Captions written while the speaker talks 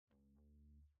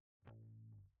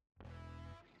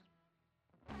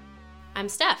I'm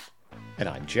Steph. And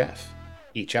I'm Jeff.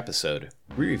 Each episode,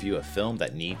 we review a film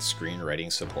that needs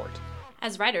screenwriting support.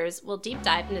 As writers, we'll deep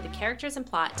dive into the characters and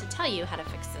plot to tell you how to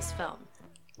fix this film.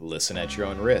 Listen at your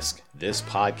own risk. This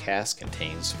podcast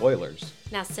contains spoilers.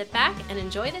 Now sit back and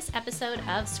enjoy this episode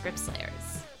of Script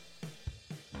Slayers.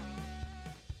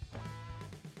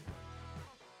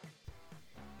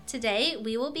 Today,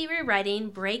 we will be rewriting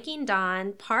Breaking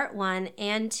Dawn Part 1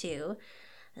 and 2,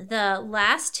 the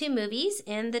last two movies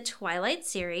in the Twilight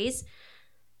series.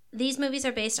 These movies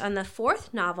are based on the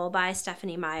fourth novel by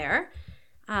Stephanie Meyer,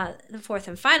 the fourth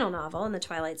and final novel in the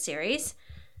Twilight series.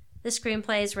 The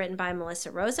screenplay is written by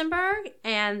Melissa Rosenberg,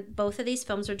 and both of these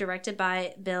films were directed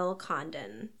by Bill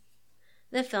Condon.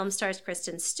 The film stars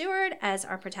Kristen Stewart as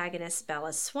our protagonist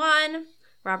Bella Swan,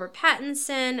 Robert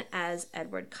Pattinson as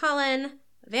Edward Cullen,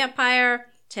 a vampire,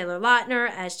 Taylor Lautner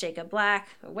as Jacob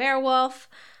Black, a werewolf,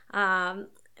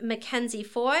 Mackenzie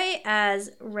Foy as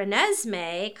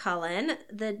Renesmee Cullen,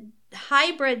 the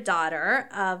hybrid daughter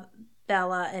of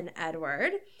Bella and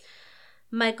Edward,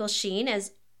 Michael Sheen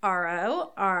as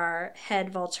Aro, our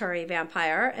head Volturi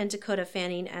vampire, and Dakota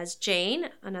Fanning as Jane,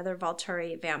 another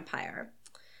Volturi vampire.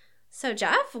 So,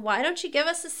 Jeff, why don't you give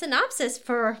us a synopsis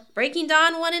for Breaking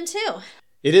Dawn 1 and 2?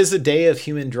 It is the day of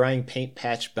human drying paint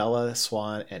patch Bella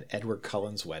Swan and Edward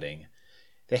Cullen's wedding.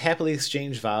 They happily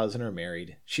exchange vows and are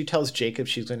married. She tells Jacob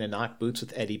she's going to knock boots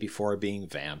with Eddie before being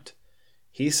vamped.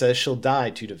 He says she'll die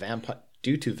due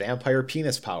to vampire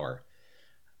penis power.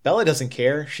 Bella doesn't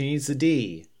care. She needs the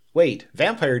D. Wait,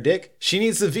 vampire dick? She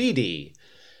needs the VD.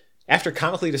 After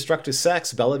comically destructive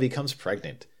sex, Bella becomes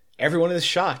pregnant. Everyone is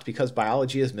shocked because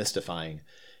biology is mystifying.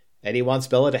 Eddie wants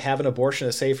Bella to have an abortion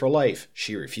to save her life.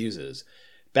 She refuses.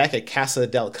 Back at Casa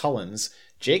del Cullens,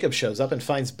 Jacob shows up and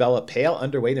finds Bella pale,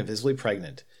 underweight, and visibly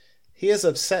pregnant. He is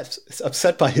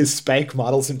upset by his spank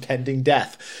model's impending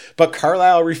death, but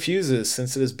Carlisle refuses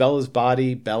since it is Bella's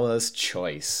body, Bella's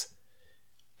choice.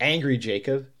 Angry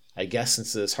Jacob, I guess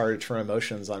since it is hard to turn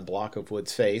emotions on block of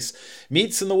wood's face,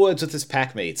 meets in the woods with his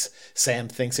packmates. Sam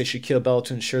thinks they should kill Bella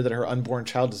to ensure that her unborn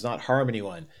child does not harm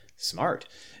anyone. Smart.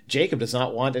 Jacob does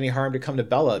not want any harm to come to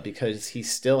Bella because he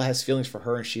still has feelings for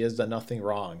her and she has done nothing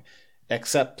wrong,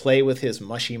 except play with his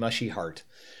mushy heart.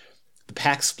 The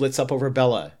pack splits up over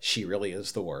Bella. She really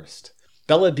is the worst.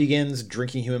 Bella begins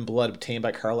drinking human blood obtained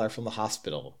by Carlisle from the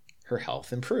hospital. Her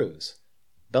health improves.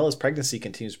 Bella's pregnancy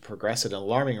continues to progress at an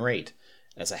alarming rate.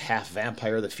 As a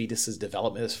half-vampire, the fetus's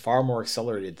development is far more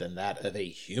accelerated than that of a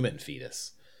human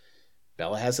fetus.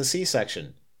 Bella has a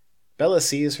C-section. Bella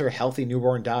sees her healthy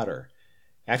newborn daughter.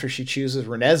 After she chooses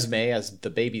Renesmee as the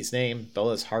baby's name,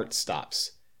 Bella's heart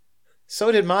stops.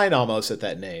 So did mine almost at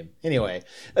that name. Anyway,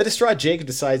 a distraught Jacob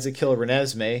decides to kill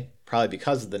Renesmee, probably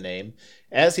because of the name,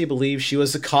 as he believes she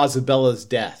was the cause of Bella's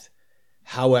death.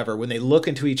 However, when they look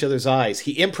into each other's eyes,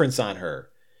 he imprints on her,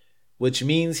 which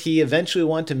means he eventually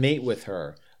wants to mate with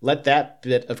her. Let that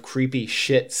bit of creepy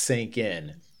shit sink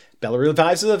in. Bella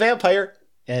revives as a vampire.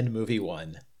 End movie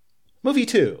 1. Movie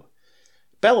 2.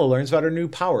 Bella learns about her new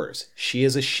powers. She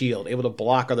is a shield, able to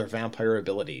block other vampire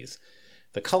abilities.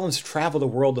 The Cullens travel the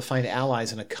world to find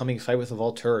allies in a coming fight with the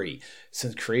Volturi,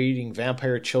 since creating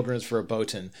vampire children is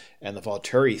verboten, and the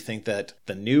Volturi think that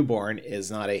the newborn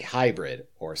is not a hybrid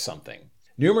or something.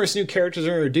 Numerous new characters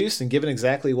are introduced and given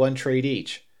exactly one trait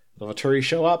each. The Volturi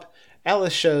show up.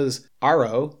 Alice shows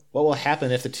Aro what will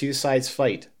happen if the two sides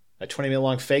fight. A 20-minute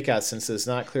long fake-out since it is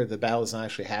not clear the battle is not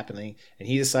actually happening, and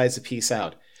he decides to peace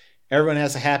out. Everyone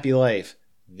has a happy life.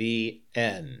 The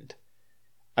end.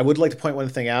 I would like to point one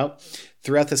thing out.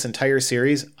 Throughout this entire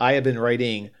series, I have been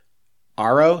writing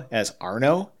Aro as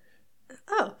Arno.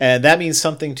 Oh. And that means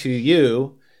something to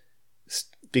you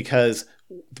because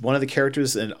one of the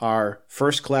characters in our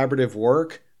first collaborative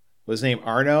work was named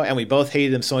Arno, and we both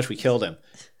hated him so much we killed him.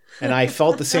 And I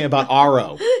felt the same about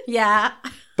Aro. Yeah.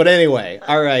 But anyway,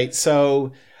 all right,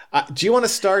 so do you want to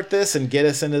start this and get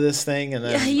us into this thing? And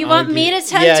then you want me to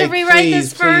attempt to rewrite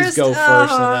this first? Please go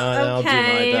first, and then okay.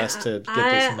 I'll do my best to get this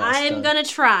messed up. I'm going to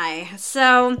try.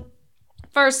 So,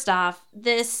 first off,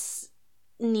 this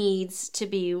needs to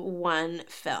be one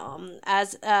film.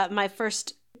 As my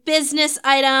first business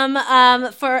item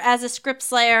as a script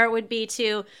slayer would be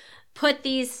to put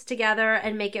these together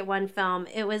and make it one film.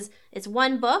 It's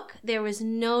one book. There was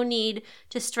no need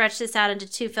to stretch this out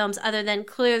into two films other than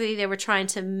clearly they were trying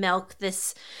to milk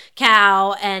this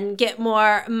cow and get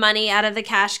more money out of the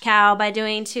cash cow by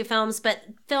doing two films. But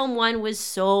film one was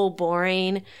so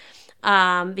boring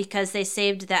because they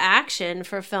saved the action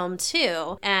for film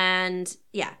two. And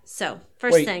yeah, so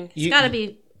first thing, it's got to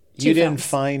be two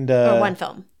films. Or one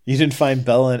film. You didn't find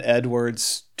Bella and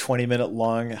Edward's 20-minute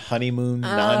long honeymoon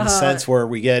nonsense where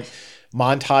we get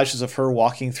montages of her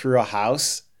walking through a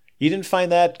house. You didn't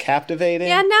find that captivating?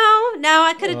 Yeah, no,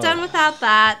 I could have done without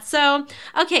that. So,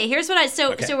 okay, here's what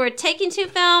so we're taking 2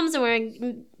 films and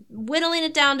we're whittling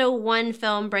it down to 1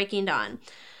 film, Breaking Dawn.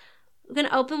 We're going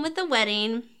to open with the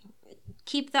wedding,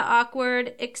 keep the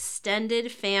awkward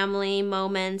extended family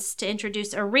moments to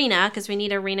introduce Arena, because we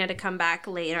need Arena to come back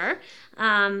later.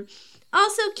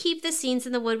 Also, keep the scenes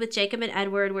in the wood with Jacob and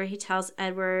Edward where he tells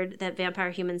Edward that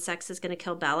vampire-human sex is going to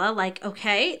kill Bella. Like,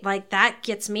 okay, like that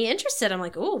gets me interested. I'm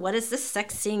like, ooh, what is this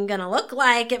sex scene going to look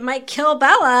like? It might kill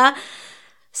Bella.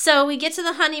 So we get to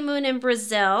the honeymoon in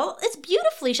Brazil. It's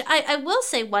beautifully shot. I will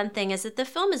say one thing is that the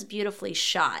film is beautifully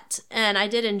shot. And I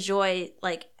did enjoy,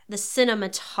 like, the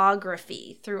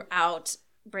cinematography throughout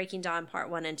Breaking Dawn Part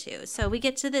 1 and 2. So we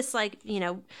get to this, like, you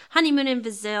know, honeymoon in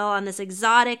Brazil on this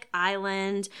exotic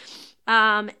island.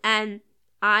 And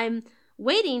I'm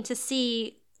waiting to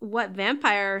see what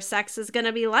vampire sex is going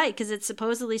to be like because it's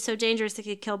supposedly so dangerous it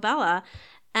could kill Bella.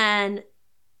 And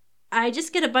I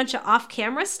just get a bunch of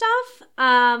off-camera stuff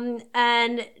and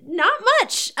not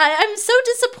much. I'm so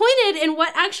disappointed in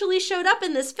what actually showed up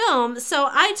in this film. So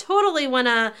I totally want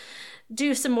to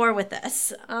do some more with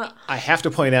this. I have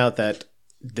to point out that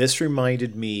this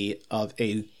reminded me of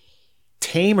a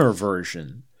tamer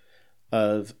version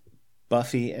of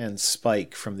Buffy and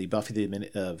Spike from the Buffy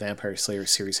the Vampire Slayer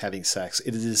series having sex.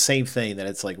 It is the same thing, that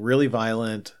it's like really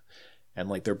violent and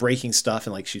like they're breaking stuff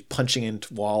and like she's punching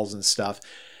into walls and stuff.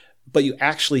 But you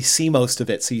actually see most of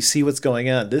it, so you see what's going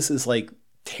on. This is like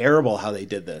terrible how they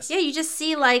did this. Yeah, you just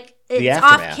see like it's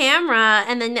off camera,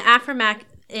 and then the aftermath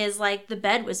is like the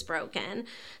bed was broken.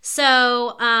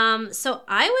 So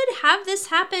I would have this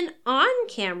happen on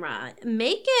camera.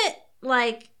 Make it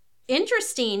like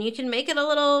interesting. You can make it a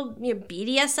little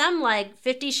BDSM like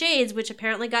 50 Shades, which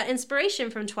apparently got inspiration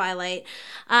from Twilight.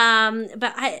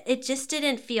 But it just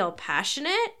didn't feel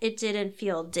passionate. It didn't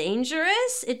feel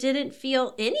dangerous. It didn't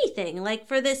feel anything. Like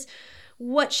for this,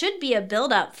 what should be a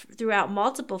buildup throughout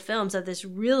multiple films of this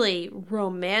really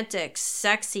romantic,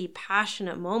 sexy,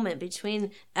 passionate moment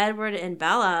between Edward and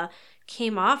Bella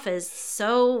came off as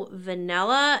so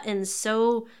vanilla and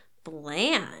so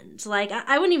bland. Like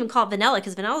I wouldn't even call it vanilla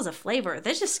because vanilla is a flavor.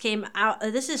 This just came out,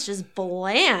 this is just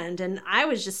bland, and I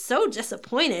was just so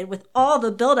disappointed with all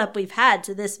the buildup we've had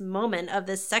to this moment of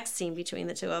this sex scene between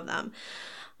the two of them.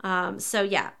 So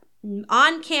yeah,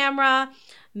 on camera,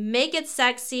 make it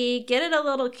sexy, get it a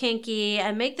little kinky,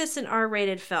 and make this an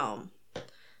R-rated film.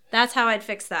 That's how I'd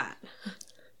fix that.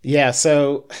 Yeah,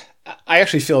 so I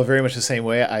actually feel very much the same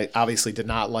way. I obviously did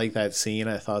not like that scene.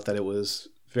 I thought that it was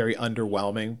very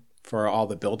underwhelming for all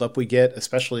the buildup we get,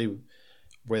 especially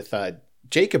with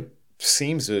Jacob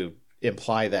seems to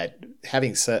imply that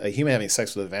a human having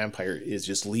sex with a vampire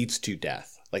just leads to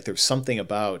death. Like there's something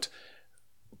about,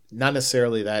 not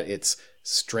necessarily that it's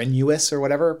strenuous or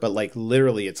whatever, but like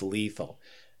literally it's lethal.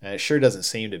 And it sure doesn't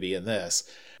seem to be in this.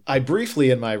 I briefly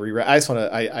in my rewrite,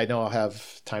 I know I'll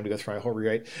have time to go through my whole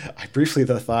rewrite. I briefly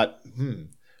though thought,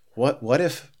 what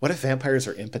if vampires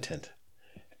are impotent?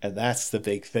 And that's the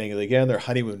big thing. They get on their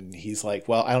honeymoon. He's like,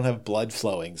 well, I don't have blood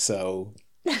flowing, so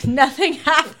nothing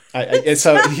happens.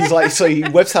 So he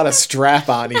whips out a strap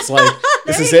on. He's like,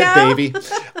 this is it, baby.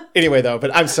 Anyway, though,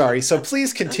 but I'm sorry. So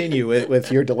please continue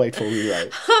with your delightful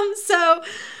rewrite.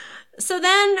 So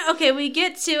then, okay,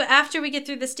 after we get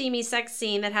through the steamy sex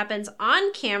scene that happens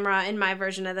on camera in my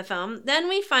version of the film, then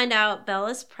we find out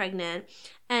Bella's pregnant,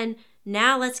 and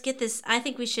now let's get this, I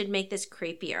think we should make this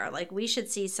creepier. Like we should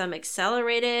see some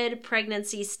accelerated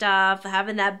pregnancy stuff,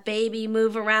 having that baby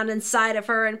move around inside of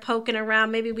her and poking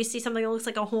around. Maybe we see something that looks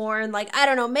like a horn. Like, I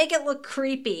don't know, make it look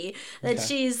creepy that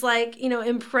she's like,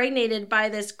 impregnated by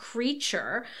this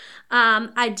creature.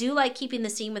 I do like keeping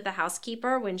the scene with the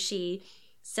housekeeper when she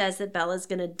says that Bella's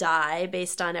gonna die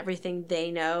based on everything they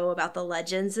know about the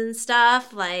legends and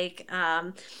stuff. Like,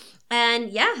 and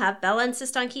yeah, have Bella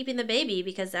insist on keeping the baby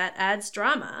because that adds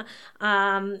drama.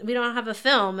 We don't have a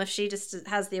film if she just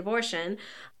has the abortion.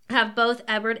 Have both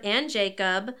Edward and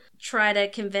Jacob try to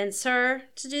convince her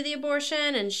to do the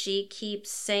abortion, and she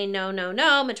keeps saying no.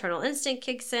 Maternal instinct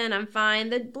kicks in. I'm fine.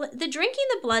 The drinking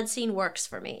the blood scene works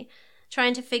for me.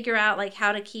 Trying to figure out like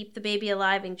how to keep the baby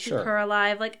alive and keep her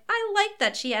alive. Like I like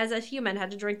that she as a human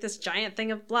had to drink this giant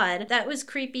thing of blood. That was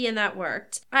creepy and that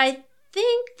worked. I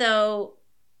think though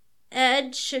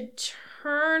Ed should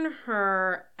turn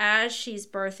her as she's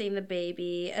birthing the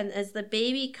baby, and as the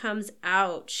baby comes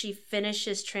out, she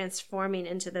finishes transforming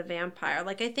into the vampire.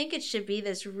 Like I think it should be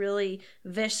this really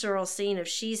visceral scene of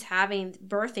she's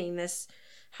birthing this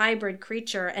hybrid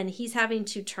creature, and he's having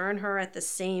to turn her at the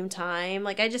same time.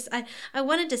 Like, I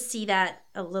wanted to see that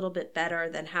a little bit better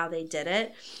than how they did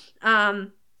it.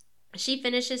 She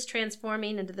finishes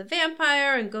transforming into the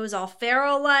vampire and goes all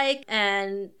feral-like,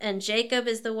 and Jacob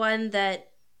is the one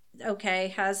that,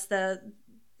 has the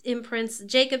imprints.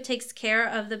 Jacob takes care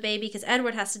of the baby because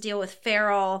Edward has to deal with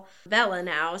feral Bella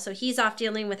now. So he's off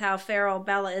dealing with how feral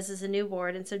Bella is as a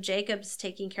newborn, and so Jacob's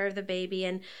taking care of the baby.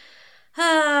 And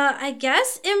I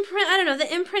guess I don't know,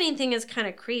 the imprinting thing is kind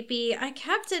of creepy. I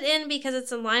kept it in because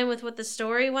it's in line with what the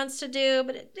story wants to do,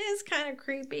 but it is kind of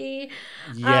creepy.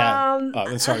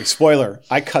 Yeah. Sorry, spoiler.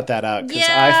 I cut that out because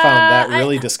I found that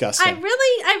really disgusting. I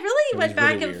really went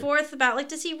back and forth about, like,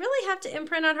 does he really have to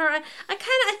imprint on her?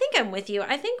 I think I'm with you.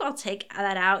 I think I'll take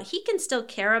that out. He can still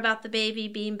care about the baby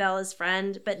being Bella's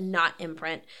friend, but not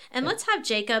imprint. And let's have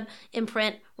Jacob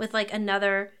imprint with, like,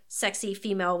 another sexy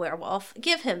female werewolf.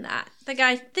 Give him that. The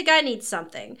guy needs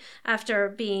something after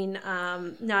being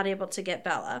not able to get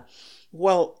Bella.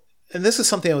 Well, and this is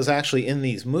something that was actually in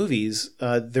these movies.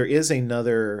 There is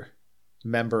another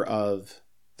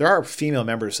there are female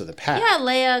members of the pack. Yeah,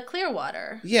 Leia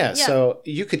Clearwater. Yeah, so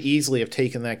you could easily have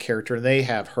taken that character, and they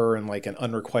have her in, like, an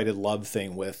unrequited love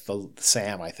thing with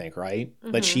Sam, I think, right?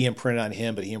 Mm-hmm. But she imprinted on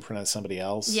him, but he imprinted on somebody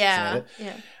else. Yeah.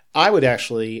 I would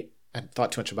actually, I hadn't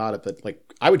thought too much about it, but, like,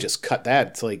 I would just cut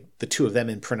that to, like, the two of them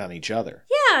imprint on each other.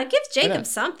 Yeah, give Jacob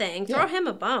something. Throw him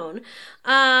a bone.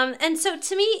 And so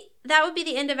to me, that would be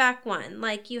the end of Act 1.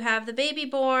 Like, you have the baby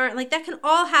born. Like, that can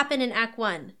all happen in Act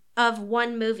 1 of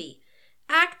one movie.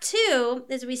 Act 2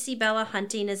 is we see Bella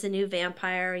hunting as a new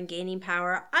vampire and gaining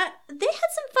power. They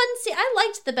had some fun scenes. I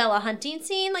liked the Bella hunting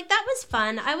scene. Like, that was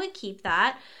fun. I would keep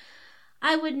that.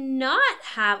 I would not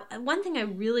have... One thing I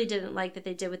really didn't like that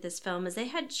they did with this film is they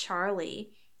had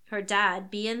Charlie, her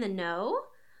dad, be in the know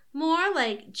more.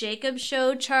 Like, Jacob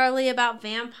showed Charlie about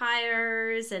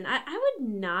vampires, and I would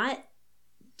not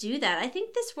do that. I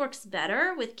think this works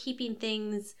better with keeping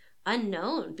things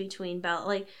unknown between Bella.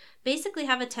 Like, basically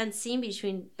have a tense scene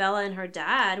between Bella and her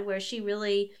dad where she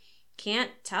really can't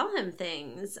tell him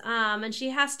things. And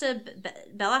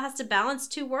Bella has to balance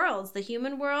two worlds, the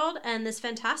human world and this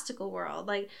fantastical world.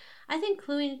 Like, I think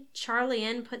cluing Charlie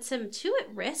in puts him too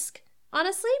at risk,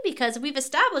 honestly, because we've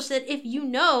established that if you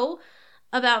know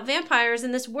about vampires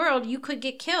in this world, you could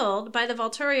get killed by the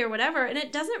Volturi or whatever, and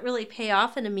it doesn't really pay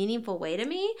off in a meaningful way to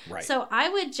me. Right. So I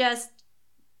would just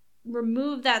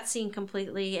remove that scene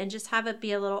completely and just have it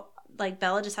be a little like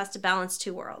Bella just has to balance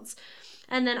two worlds.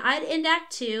 And then I'd end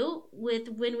Act 2 with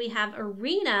when we have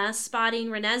Irina spotting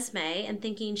Renesmee and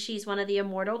thinking she's one of the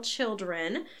immortal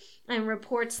children and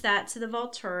reports that to the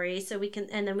Volturi.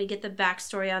 And then we get the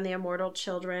backstory on the immortal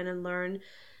children and learn,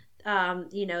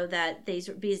 that these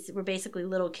were basically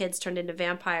little kids turned into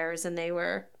vampires, and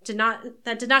did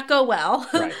not go well.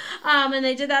 Right. And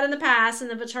they did that in the past,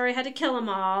 and the Volturi had to kill them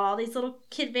all these little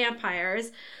kid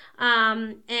vampires.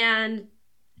 And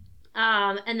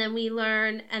then we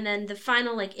learn, and then the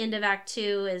final, like, end of Act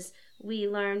 2 is we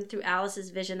learn through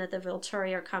Alice's vision that the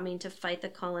Volturi are coming to fight the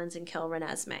Cullens and kill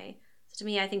Renesmee. So to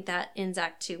me, I think that ends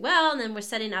Act 2 well, and then we're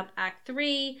setting up Act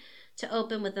 3 to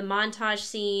open with the montage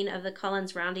scene of the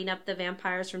Cullens rounding up the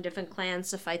vampires from different clans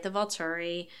to fight the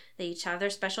Volturi. They each have their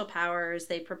special powers.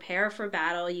 They prepare for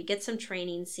battle. You get some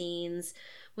training scenes.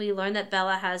 We learn that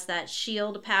Bella has that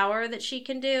shield power that she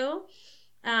can do.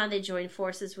 They join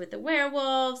forces with the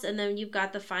werewolves, and then you've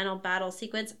got the final battle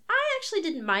sequence. I actually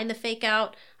didn't mind the fake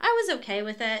out. I was okay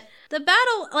with it. The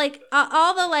battle, like,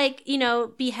 all the, like,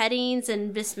 beheadings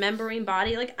and dismembering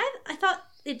body, like, I thought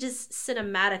it just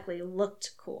cinematically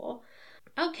looked cool.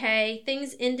 Okay,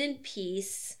 things end in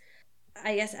peace.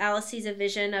 I guess Alice sees a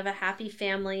vision of a happy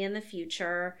family in the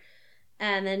future,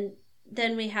 and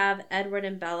then we have Edward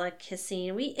and Bella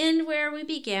kissing. We end where we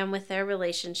began with their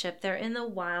relationship. They're in the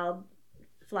wild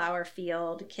flower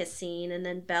field kissing, and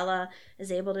then Bella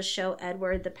is able to show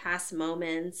Edward the past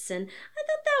moments, and I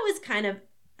thought that was kind of,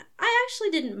 I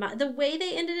actually didn't mind the way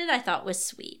they ended it. I thought was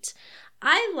sweet.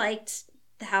 I liked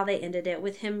how they ended it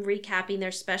with him recapping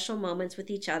their special moments with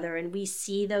each other, and we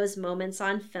see those moments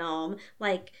on film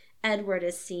like Edward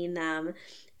is seeing them,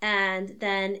 and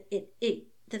then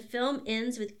the film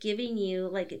ends with giving you,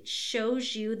 like, it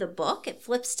shows you the book. It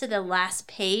flips to the last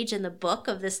page in the book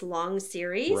of this long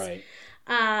series. Right.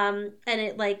 And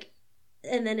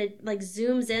then it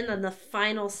zooms in on the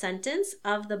final sentence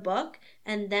of the book,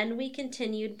 and then we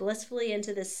continued blissfully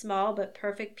into this small but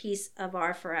perfect piece of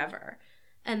our forever.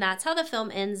 And that's how the film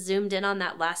ends, zoomed in on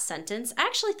that last sentence. I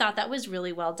actually thought that was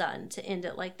really well done to end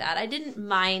it like that. I didn't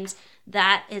mind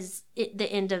that is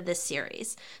the end of this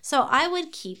series. So I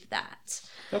would keep that.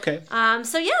 Okay.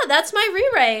 So yeah, that's my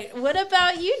rewrite. What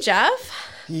about you, Jeff?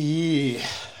 Yeah.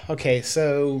 Okay,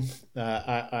 so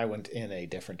I went in a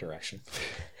different direction.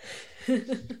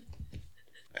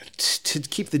 To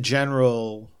keep the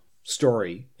general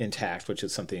story intact, which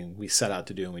is something we set out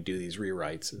to do when we do these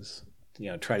rewrites, is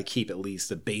try to keep at least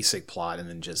the basic plot and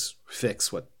then just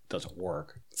fix what doesn't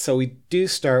work. So we do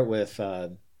start with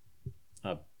Bella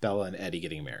and Eddie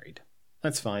getting married.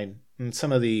 That's fine. And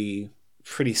some of the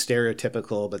pretty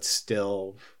stereotypical but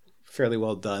still fairly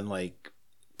well done, like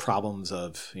problems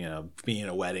of being at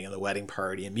a wedding and the wedding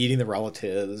party and meeting the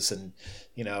relatives and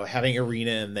having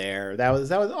Irina in there. That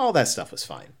was all that stuff was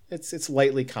fine. It's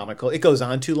lightly comical. It goes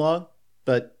on too long,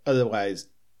 but otherwise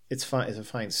it's fine. It's a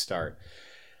fine start.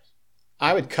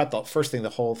 I would cut the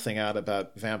whole thing out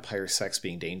about vampire sex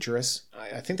being dangerous.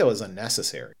 I think that was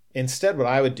unnecessary. Instead, what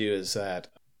I would do is that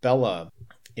Bella,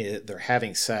 they're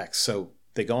having sex, so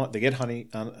they get honeymoon.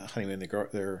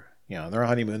 They're on their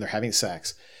honeymoon. They're having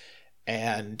sex.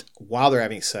 And while they're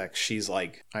having sex, she's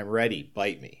like, "I'm ready,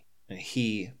 bite me." And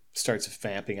he starts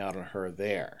vamping out on her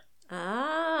there.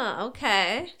 Ah,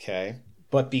 okay. Okay.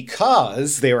 But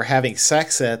because they were having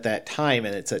sex at that time,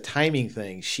 and it's a timing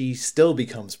thing, she still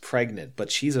becomes pregnant,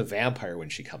 but she's a vampire when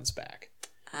she comes back.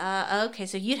 Okay,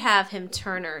 so you'd have him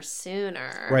turn her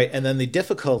sooner. Right, and then the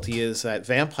difficulty is that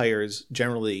vampires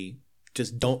generally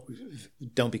just don't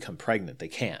become pregnant. They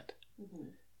can't.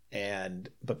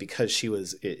 But because she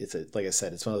was, like I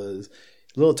said, it's one of those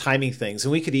little timing things.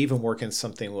 And we could even work in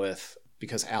something with,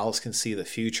 because Alice can see the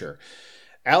future.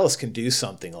 Alice can do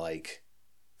something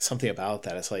about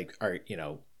that. It's like,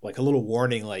 like a little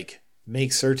warning, like,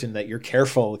 make certain that you're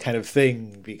careful kind of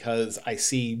thing, because I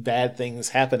see bad things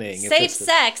happening. Safe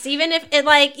sex, even if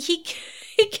he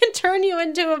can turn you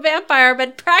into a vampire,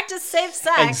 but practice safe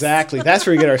sex. Exactly. That's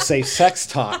where we get our safe sex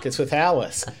talk. It's with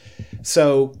Alice.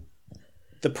 So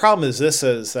the problem is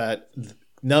that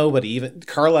nobody, even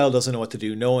Carlisle, doesn't know what to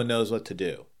do. No one knows what to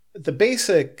do. The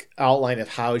basic outline of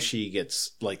how she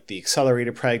gets like the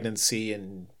accelerated pregnancy,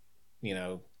 and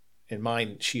in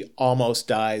mine, she almost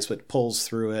dies but pulls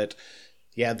through it.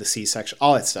 You have the C-section,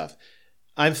 all that stuff.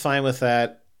 I'm fine with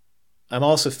that. I'm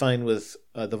also fine with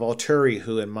the Volturi,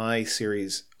 who in my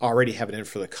series already have it in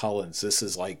for the Cullens. This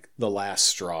is like the last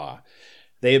straw.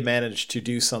 They have managed to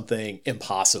do something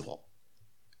impossible,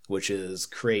 which is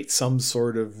create some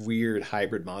sort of weird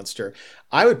hybrid monster.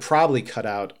 I would probably cut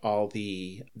out all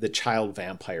the child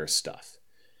vampire stuff.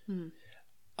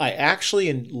 I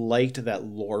actually liked that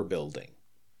lore building.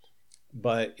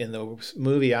 But in the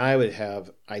movie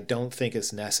I don't think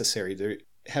it's necessary. They're,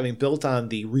 having built on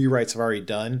the rewrites I've already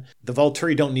done, the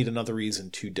Volturi don't need another reason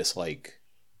to dislike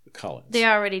the Cullens. They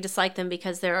already dislike them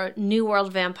because they're New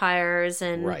World vampires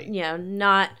and right.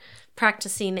 Not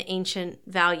practicing the ancient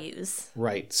values.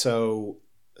 Right. So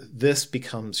this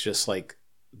becomes just like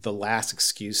the last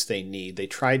excuse they need. They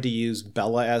tried to use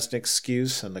Bella as an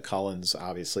excuse, and the Cullens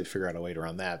obviously figure out a way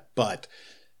around that. But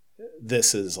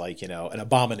this is like, an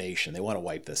abomination. They want to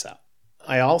wipe this out.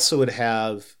 I also would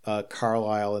have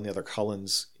Carlisle and the other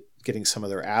Cullens getting some of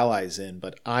their allies in,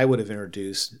 but I would have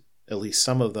introduced at least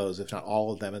some of those, if not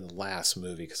all of them, in the last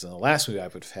movie. Because in the last movie, I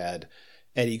would have had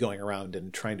Eddie going around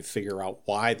and trying to figure out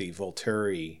why the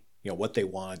Volturi, what they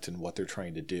want and what they're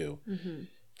trying to do. Mm-hmm.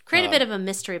 Create a bit of a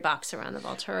mystery box around the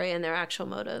Volturi and their actual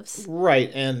motives.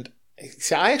 Right. And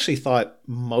see, I actually thought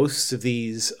most of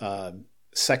these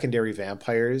secondary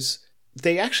vampires,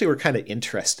 they actually were kind of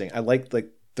interesting. I liked,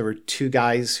 there were two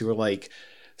guys who were like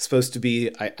supposed to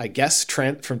be, I guess,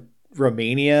 Trent from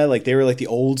Romania. Like they were like the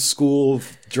old school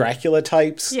Dracula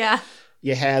types. Yeah.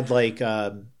 You had like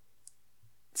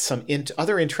some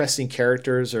other interesting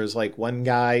characters. There was like one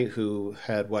guy who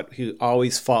who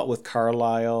always fought with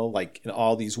Carlisle, like in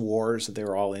all these wars that they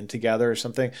were all in together or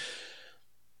something.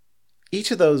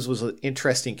 Each of those was an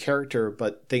interesting character,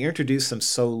 but they introduced them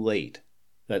so late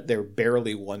that they're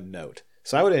barely one note.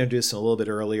 So I would introduce them a little bit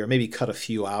earlier, maybe cut a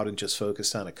few out and just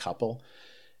focused on a couple,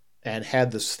 and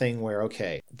had this thing where,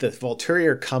 okay, the Volturi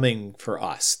are coming for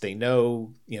us. They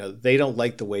know, they don't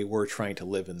like the way we're trying to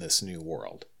live in this new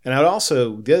world. And I would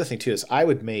also, the other thing too is I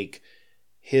would make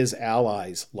his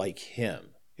allies like him,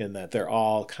 in that they're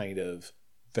all kind of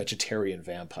vegetarian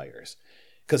vampires,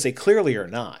 because they clearly are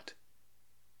not.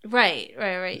 Right,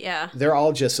 yeah. They're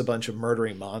all just a bunch of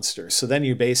murdering monsters. So then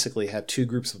you basically have two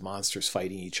groups of monsters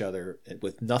fighting each other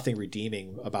with nothing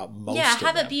redeeming about most of them. Yeah,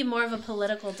 have it be more of a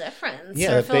political difference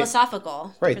yeah, or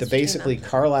philosophical. Right, that basically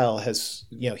Carlisle has,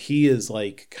 he is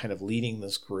like kind of leading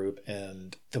this group,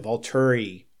 and the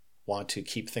Volturi want to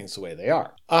keep things the way they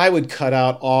are. I would cut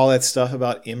out all that stuff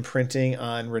about imprinting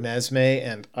on Renesmee,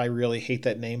 and I really hate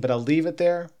that name, but I'll leave it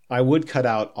there. I would cut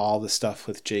out all the stuff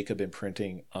with Jacob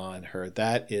imprinting on her.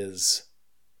 That is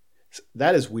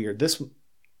weird.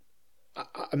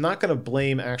 I'm not going to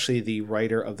blame actually the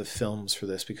writer of the films for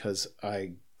this, because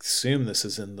I assume this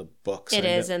is in the books. It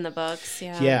is in the books,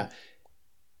 yeah. Yeah.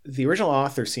 The original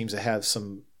author seems to have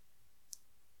some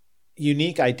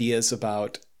unique ideas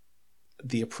about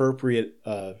the appropriate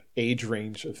age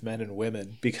range of men and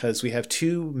women, because we have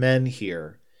two men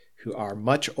here who are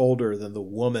much older than the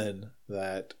woman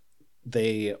that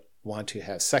they want to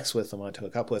have sex with and want to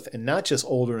hook up with, and not just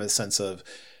older in the sense of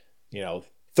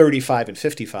 35 and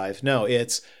 55. No,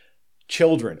 it's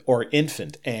children or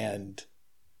infant and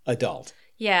adult.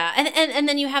 Yeah, and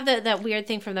then you have that weird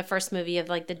thing from the first movie of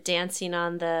like the dancing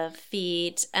on the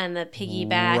feet and the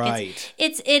piggyback. Right.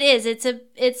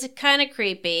 It's kind of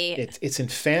creepy. It's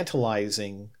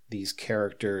infantilizing these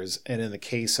characters, and in the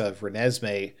case of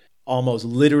Renesmee, almost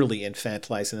literally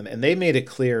infantilizing them. And they made it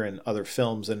clear in other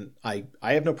films, and I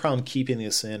have no problem keeping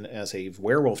this in as a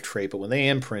werewolf trait, but when they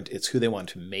imprint, it's who they want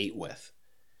to mate with.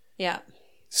 Yeah.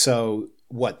 So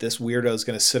what, this weirdo is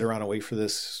going to sit around and wait for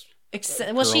this?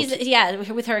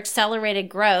 With her accelerated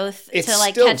growth to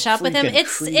like still catch up with him.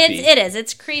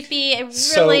 It's creepy.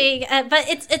 It really, but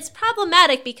it's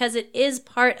problematic because it is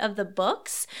part of the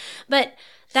books. But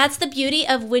that's the beauty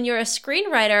of when you're a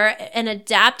screenwriter and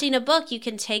adapting a book. You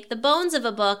can take the bones of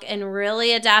a book and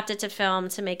really adapt it to film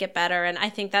to make it better. And I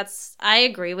think I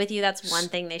agree with you. That's one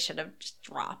thing they should have just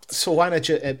dropped. So why not?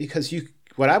 Because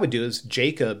what I would do is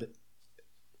Jacob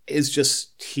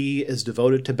he is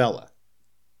devoted to Bella.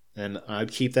 And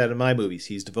I'd keep that in my movies.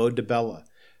 He's devoted to Bella.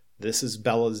 This is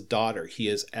Bella's daughter. He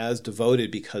is as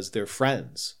devoted because they're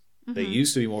friends. Mm-hmm. They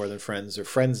used to be more than friends. They're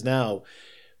friends now.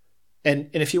 And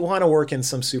if you want to work in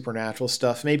some supernatural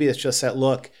stuff, maybe it's just that,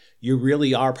 look, you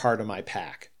really are part of my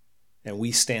pack. And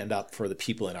we stand up for the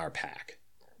people in our pack.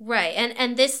 Right.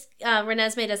 And this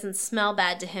Renesmee doesn't smell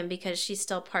bad to him because she's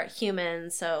still part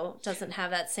human, so doesn't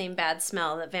have that same bad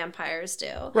smell that vampires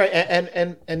do. Right.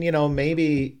 And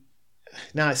maybe...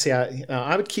 No, see,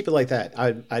 I would keep it like that.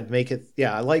 I'd make it.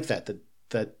 Yeah, I like that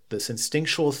this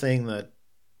instinctual thing that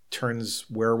turns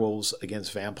werewolves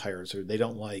against vampires, or they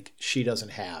don't like, she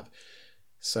doesn't have.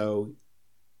 So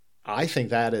I think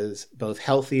that is both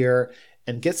healthier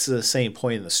and gets to the same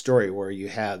point in the story where you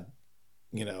have,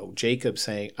 Jacob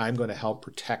saying, "I'm going to help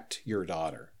protect your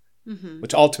daughter," mm-hmm.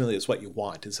 which ultimately is what you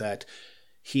want. Is that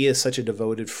he is such a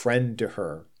devoted friend to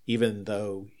her, even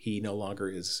though he no longer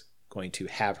is going to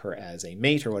have her as a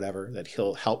mate or whatever, that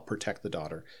he'll help protect the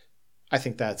daughter. I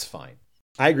think that's fine.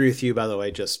 I agree with you, by the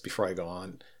way, just before I go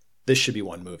on. This should be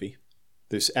one movie.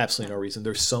 There's absolutely no reason.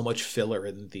 There's so much filler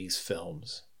in these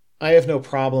films. I have no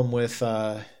problem with,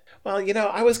 I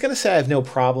was going to say I have no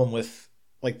problem with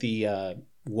like the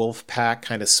wolf pack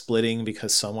kind of splitting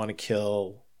because some want to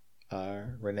kill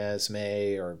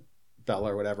Renesmee or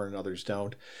Bella or whatever and others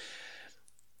don't.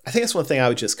 I think that's one thing I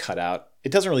would just cut out.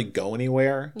 It doesn't really go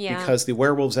anywhere because the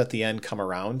werewolves at the end come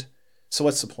around. So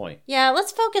what's the point? Yeah,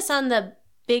 let's focus on the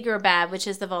bigger bad, which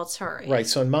is the Volturi. Right.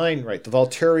 So in mine, the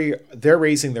Volturi, they're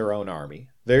raising their own army.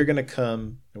 They're going to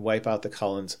come and wipe out the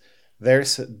Cullens. Their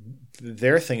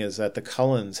thing is that the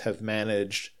Cullens have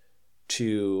managed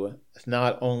to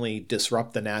not only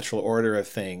disrupt the natural order of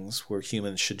things where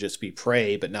humans should just be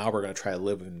prey, but now we're going to try to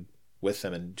live with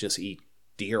them and just eat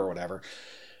deer or whatever.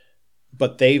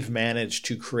 But they've managed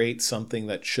to create something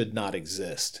that should not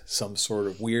exist, some sort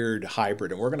of weird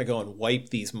hybrid. And we're going to go and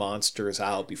wipe these monsters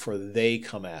out before they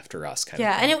come after us.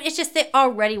 And it's just they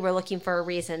already were looking for a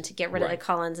reason to get rid of the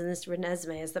Cullens, and this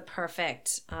Renesmee is the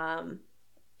perfect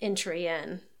entry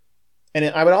in. And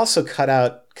I would also cut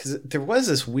out, because there was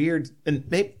this weird, and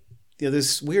maybe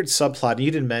this weird subplot.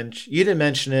 You didn't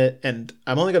mention it, and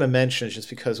I'm only going to mention it just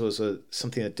because it was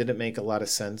something that didn't make a lot of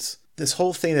sense. This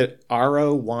whole thing that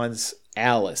Aro wants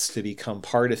Alice to become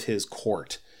part of his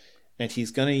court, and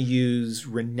he's going to use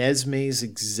Renesmee's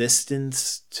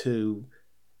existence to,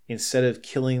 instead of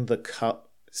killing the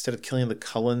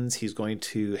Cullens, he's going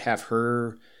to have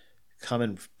her come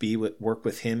and work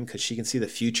with him because she can see the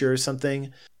future or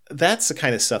something. That's the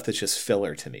kind of stuff that's just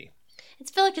filler to me.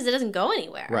 It's filler because it doesn't go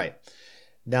anywhere. Right.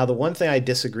 Now, the one thing I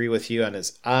disagree with you on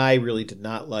is I really did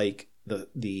not like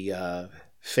the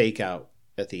fake out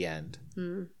at the end.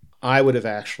 Mm. I would have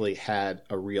actually had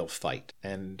a real fight,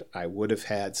 and I would have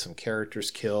had some characters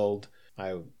killed.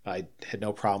 I had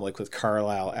no problem like with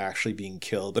Carlisle actually being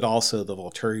killed, but also the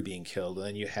Volturi being killed. And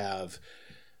then you have,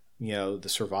 the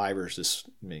survivors, this,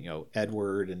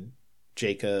 Edward and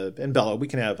Jacob and Bella. We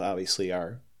can have obviously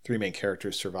our three main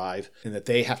characters survive, and that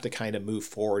they have to kind of move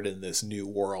forward in this new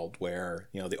world where,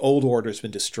 the old order has been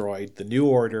destroyed. The new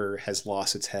order has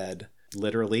lost its head,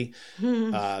 literally.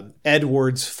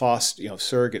 Edward's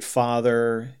surrogate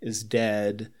father is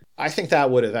dead. I think that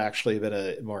would have actually been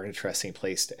a more interesting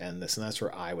place to end this, and that's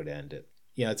where I would end it.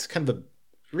 It's kind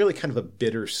of a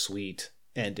bittersweet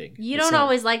ending. You don't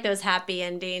always like those happy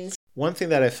endings. One thing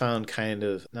that I found kind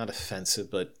of not offensive,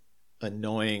 but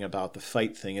annoying about the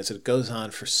fight thing is it goes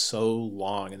on for so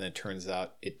long, and then it turns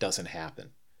out it doesn't happen.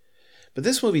 But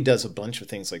this movie does a bunch of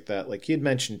things like that. Like you'd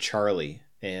mentioned Charlie,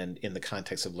 and in the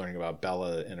context of learning about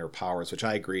Bella and her powers, which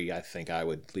I agree, I think I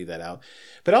would leave that out.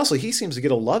 But also, he seems to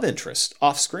get a love interest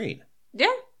off screen.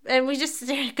 Yeah, and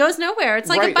it goes nowhere. It's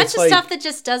like a bunch of stuff that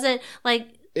just doesn't,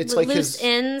 it's like loose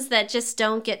ends that just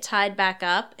don't get tied back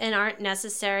up and aren't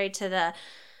necessary to the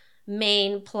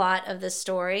main plot of the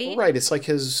story. Right, it's like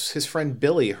his friend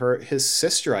Billy, his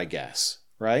sister, I guess,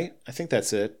 right? I think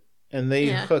that's it. And they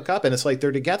hook up, and it's like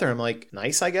they're together. I'm like,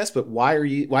 nice, I guess, but why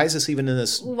is this even in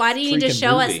this? Why do you need to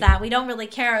show us that? We don't really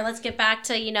care. Let's get back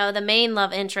to the main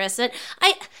love interest. And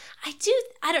I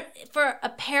don't for a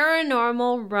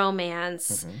paranormal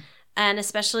romance, and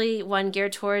especially one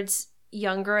geared towards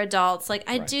younger adults.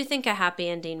 I do think a happy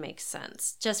ending makes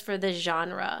sense, just for the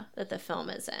genre that the film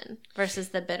is in versus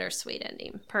the bittersweet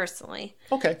ending. Personally,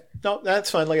 okay, no,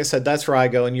 that's fine. Like I said, that's where I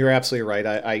go, and you're absolutely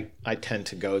right. I tend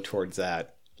to go towards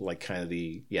that. Like kind of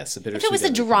the bittersweet. If it was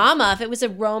a drama, if it was a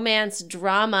romance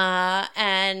drama,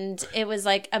 and it was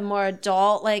like a more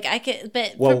adult, for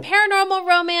paranormal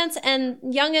romance and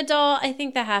young adult, I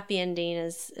think the happy ending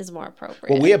is more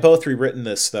appropriate. Well, we have both rewritten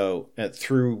this though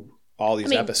through all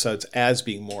these episodes as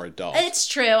being more adult. It's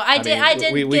true. I did get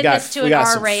this to an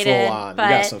R-rated, but we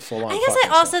got some full on. I guess I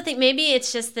also think maybe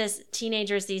it's just this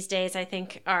teenagers these days, I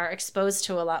think, are exposed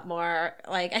to a lot more.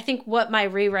 I think what my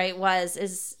rewrite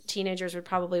is teenagers would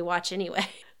probably watch anyway.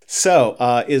 So,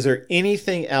 is there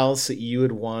anything else that you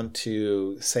would want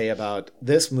to say about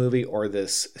this movie or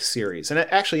this series? And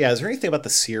actually, is there anything about the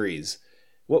series?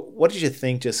 What did you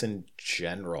think just in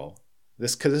general?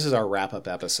 Because this is our wrap-up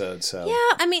episode, so...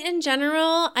 Yeah, in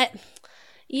general,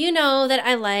 that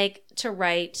I like to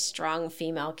write strong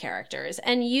female characters,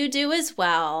 and you do as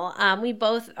well. We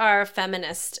both are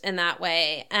feminist in that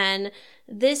way, and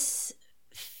this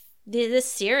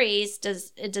series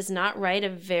does not write a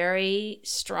very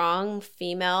strong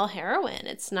female heroine.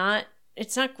 It's not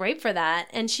great for that,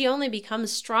 and she only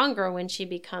becomes stronger when she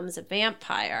becomes a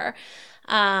vampire.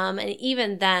 And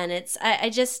even then,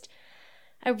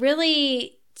 I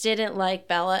really didn't like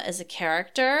Bella as a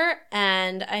character,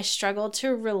 and I struggled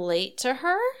to relate to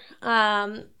her.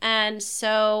 And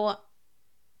so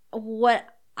what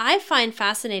I find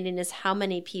fascinating is how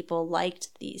many people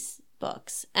liked these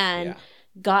books and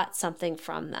got something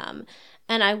from them.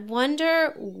 And I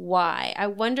wonder why. I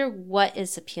wonder what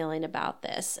is appealing about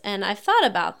this. And I've thought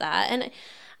about that. And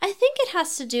I think it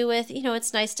has to do with,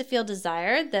 it's nice to feel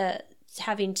desired,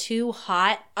 having two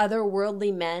hot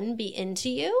otherworldly men be into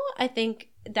you. I think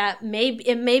that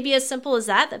it may be as simple as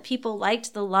that people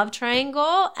liked the love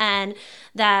triangle and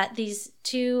that these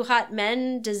two hot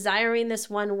men desiring this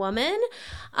one woman.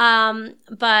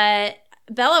 But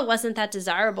Bella wasn't that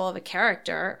desirable of a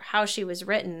character, how she was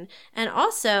written. And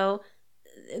also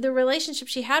the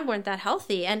relationships she had weren't that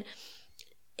healthy. And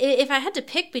if I had to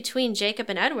pick between Jacob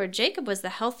and Edward, Jacob was the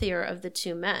healthier of the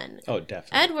two men. Oh,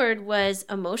 definitely. Edward was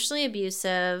emotionally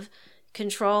abusive,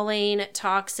 controlling,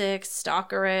 toxic,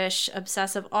 stalkerish,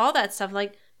 obsessive, all that stuff.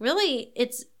 Really,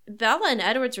 it's Bella and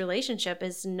Edward's relationship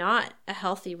is not a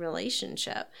healthy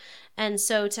relationship. And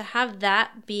so to have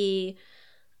that be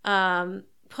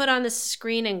put on the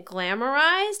screen and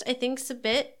glamorized, I think is a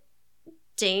bit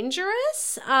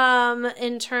dangerous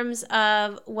in terms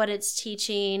of what it's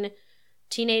teaching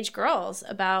teenage girls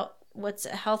about what's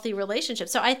a healthy relationship.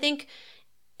 So I think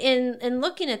in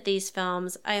looking at these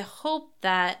films, I hope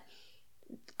that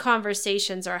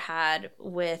conversations are had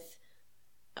with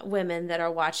women that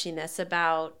are watching this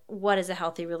about what is a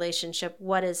healthy relationship,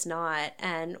 what is not,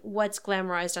 and what's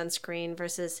glamorized on screen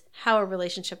versus how a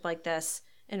relationship like this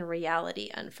in reality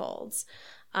unfolds.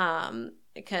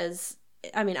 Because,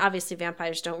 obviously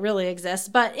vampires don't really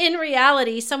exist, but in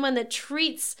reality, someone that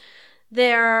treats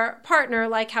their partner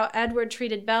like how Edward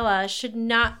treated Bella should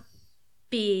not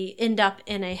end up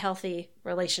in a healthy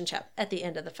relationship at the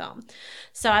end of the film.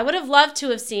 So I would have loved to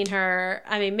have seen her.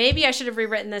 I mean, maybe I should have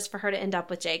rewritten this for her to end up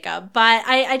with Jacob, but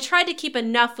I tried to keep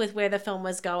enough with where the film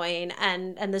was going,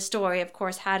 and the story, of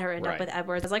course, had her end up with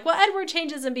Edward. It's like, well, Edward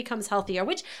changes and becomes healthier,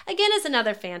 which again is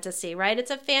another fantasy, right?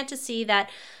 It's a fantasy that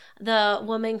the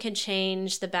woman can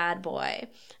change the bad boy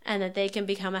and that they can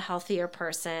become a healthier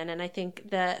person. And I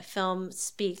think the films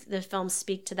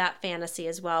speak to that fantasy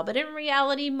as well. But in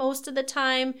reality, most of the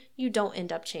time, you don't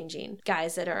end up changing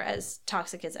guys that are as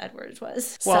toxic as Edward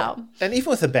was. Well, and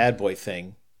even with the bad boy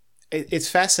thing, it's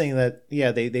fascinating that,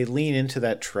 they lean into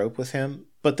that trope with him,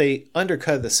 but they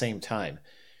undercut at the same time.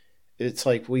 It's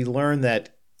like we learn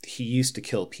that he used to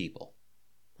kill people.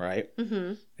 Right?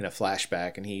 Mm-hmm. In a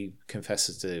flashback, and he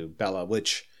confesses to Bella,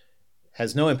 which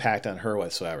has no impact on her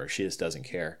whatsoever. She just doesn't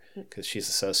care because she's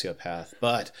a sociopath.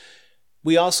 But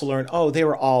we also learn, they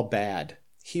were all bad.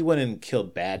 He went and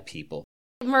killed bad people.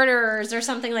 Murderers or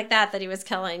something like that he was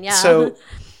killing, yeah. So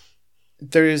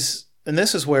and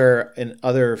this is where in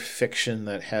other fiction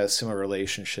that has similar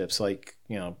relationships, like,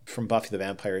 from Buffy the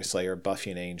Vampire Slayer,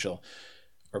 Buffy and Angel,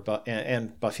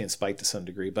 and Buffy and Spike to some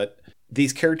degree, but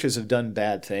these characters have done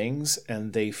bad things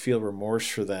and they feel remorse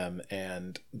for them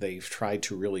and they've tried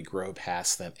to really grow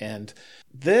past them. And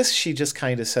this, she just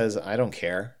kind of says, I don't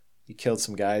care. You killed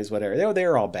some guys, whatever.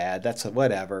 They're all bad. That's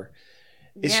whatever.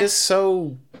 It's just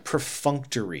so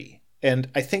perfunctory. And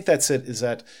I think that's it, is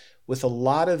that with a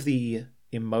lot of the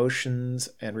emotions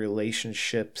and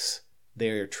relationships,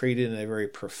 they're treated in a very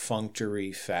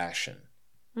perfunctory fashion.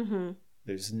 Mm-hmm.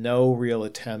 There's no real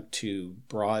attempt to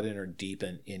broaden or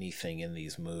deepen anything in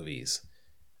these movies.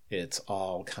 It's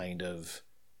all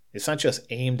it's not just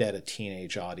aimed at a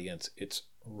teenage audience. It's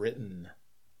written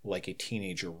like a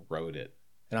teenager wrote it.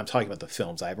 And I'm talking about the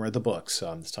films. I haven't read the books, so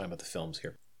I'm just talking about the films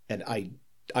here. And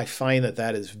I find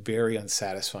that is very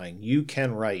unsatisfying. You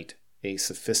can write a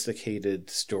sophisticated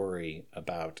story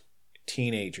about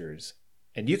teenagers,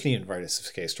 and you can even write a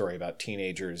sophisticated story about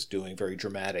teenagers doing very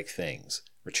dramatic things,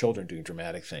 or children doing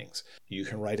dramatic things. You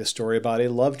can write a story about a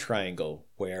love triangle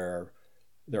where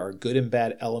there are good and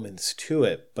bad elements to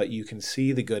it, but you can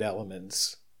see the good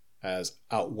elements as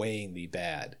outweighing the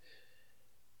bad.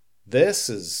 This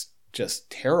is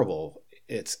just terrible.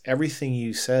 It's everything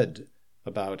you said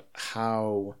about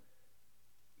how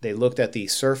they looked at the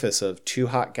surface of two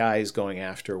hot guys going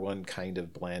after one kind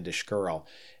of blandish girl,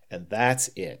 and that's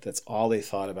it. That's all they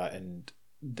thought about. And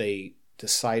they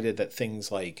decided that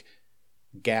things like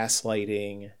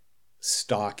gaslighting,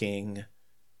 stalking,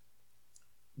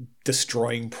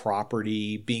 destroying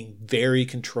property, being very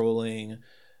controlling,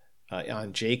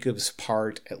 on Jacob's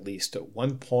part, at least at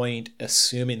one point,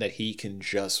 assuming that he can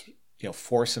just,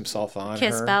 force himself on her.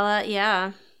 Kiss Bella,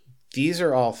 yeah. These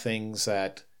are all things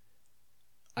that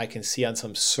I can see on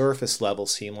some surface level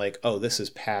seem like, this is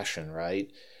passion,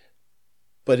 right?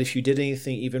 But if you did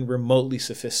anything even remotely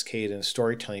sophisticated in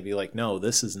storytelling, you'd be like, no,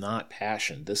 this is not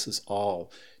passion. This is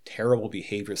all terrible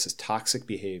behavior. This is toxic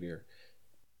behavior.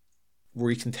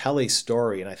 Where you can tell a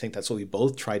story, and I think that's what we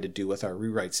both tried to do with our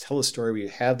rewrites. Tell a story where you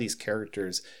have these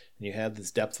characters and you have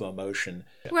this depth of emotion.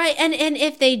 Right, and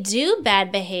if they do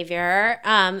bad behavior,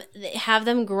 have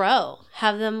them grow,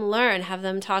 have them learn, have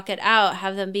them talk it out,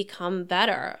 have them become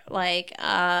better.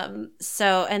 And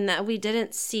that we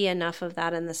didn't see enough of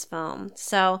that in this film.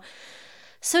 So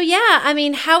yeah, I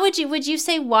mean, how would you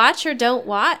say watch or don't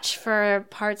watch for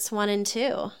parts 1 and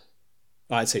 2?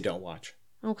 I'd say don't watch.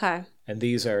 Okay. And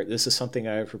this is something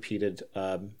I've repeated,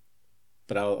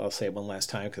 but I'll say it one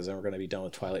last time because then we're going to be done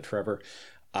with Twilight forever.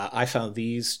 I found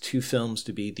these two films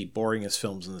to be the boringest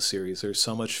films in the series. There's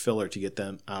so much filler to get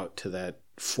them out to that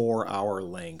 4-hour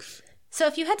length. So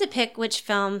if you had to pick which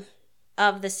film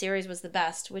of the series was the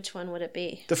best, which one would it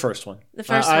be? The first one. The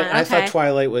first one, okay. I thought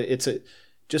Twilight,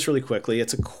 just really quickly,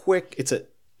 it's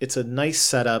a nice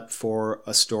setup for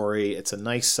a story. It's a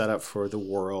nice setup for the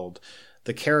world.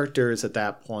 The characters at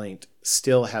that point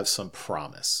still have some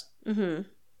promise, mm-hmm.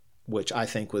 which I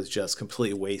think was just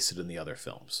completely wasted in the other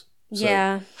films. So,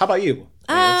 yeah. How about you?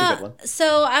 That's a good one.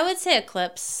 So I would say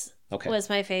Eclipse was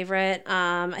my favorite.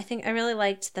 I think I really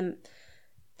liked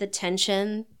the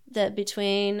tension that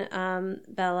between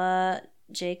Bella,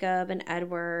 Jacob, and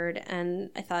Edward,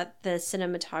 and I thought the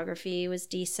cinematography was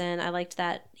decent. I liked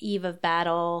that eve of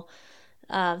battle,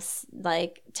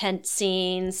 tent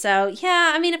scene. So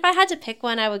yeah, I mean, if I had to pick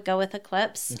one, I would go with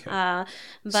Eclipse. Okay.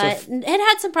 But it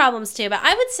had some problems too. But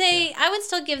I would say I would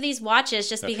still give these watches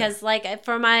just because, for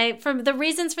the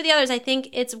reasons for the others, I think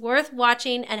it's worth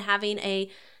watching and having a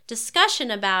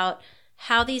discussion about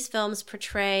how these films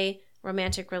portray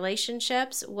romantic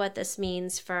relationships, what this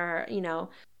means for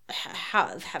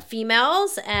how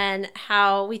females and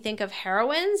how we think of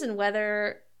heroines and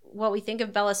what we think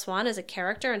of Bella Swan as a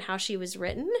character and how she was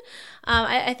written.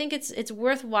 I think it's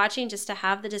worth watching just to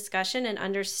have the discussion and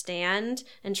understand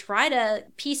and try to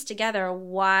piece together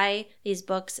why these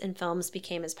books and films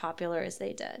became as popular as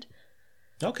they did.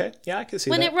 Okay, yeah, I can see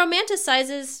when that. When it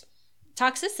romanticizes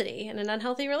toxicity in an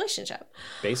unhealthy relationship.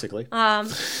 Basically.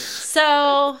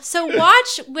 So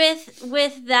watch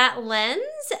with that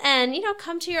lens and,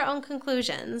 come to your own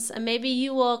conclusions. And maybe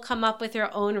you will come up with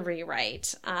your own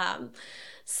rewrite.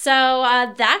 So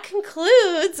that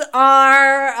concludes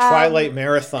our Twilight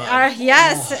marathon.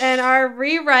 And our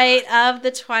rewrite of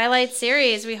the Twilight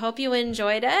series. We hope you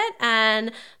enjoyed it,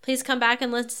 and please come back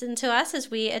and listen to us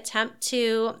as we attempt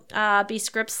to be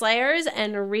script slayers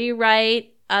and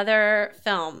rewrite other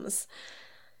films.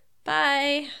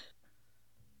 Bye.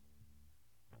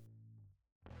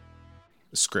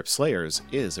 Script Slayers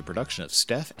is a production of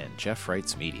Steph and Jeff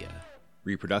Wrights Media.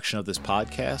 Reproduction of this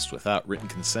podcast without written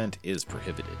consent is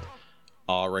prohibited.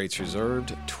 All rights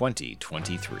reserved,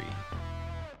 2023.